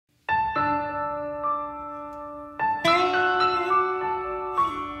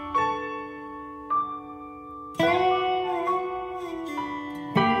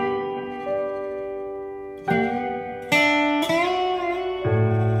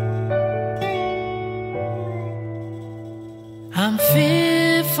I'm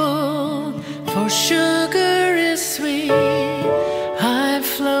fearful, for sugar is sweet. I'm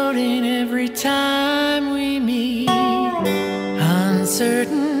floating every time we meet.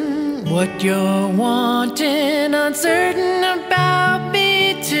 Uncertain what you're wanting, uncertain about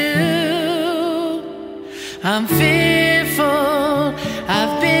me too. I'm fearful,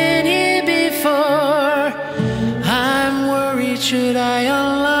 I've been here before. I'm worried, should I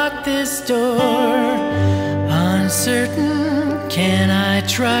unlock this door? Uncertain, can I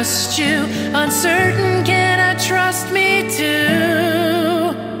trust you? Uncertain, can I trust me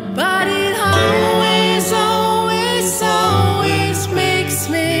too? But it always, always, always makes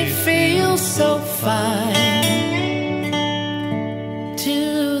me feel so fine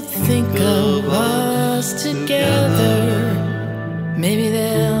to think of us together. Maybe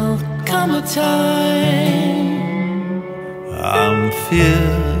there'll come a time. I'm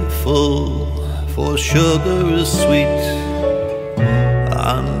fearful, for sugar is sweet.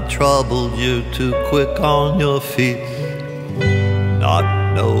 I'm troubled, you're too quick on your feet, not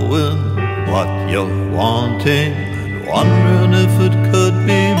knowing what you're wanting and wondering if it could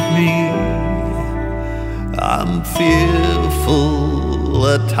be me. I'm fearful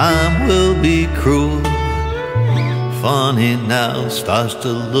that time will be cruel. Funny now, starts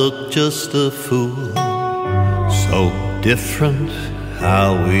to look just a fool. So different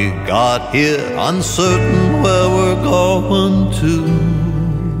how we got here, uncertain where we're going to.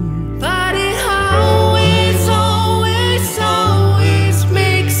 But it always, always, always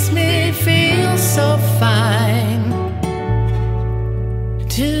makes me feel so fine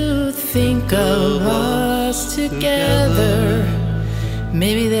to think of us together.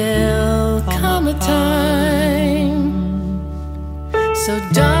 Maybe there'll come a time. So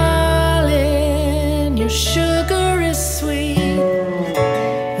darling, your sugar is sweet.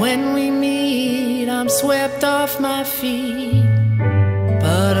 When we meet, I'm swept off my feet.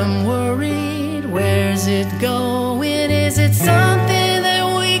 But I'm worried, where's it going? Is it something that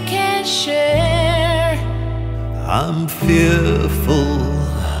we can share? I'm fearful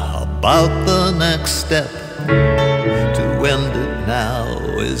about the next step. To end it now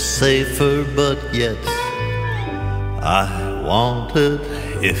is safer, but yet I want it.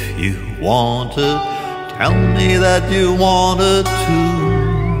 If you want it, tell me that you want it too.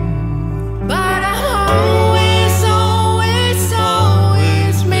 But always, always,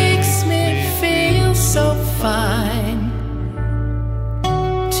 always makes me feel so fine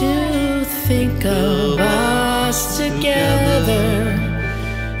to think of us together.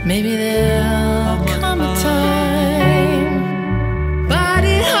 Maybe there'll come a time. But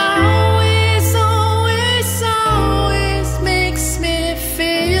it always, always, always makes me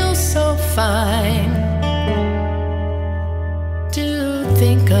feel so fine to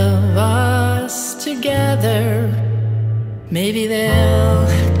think of us together. Maybe there'll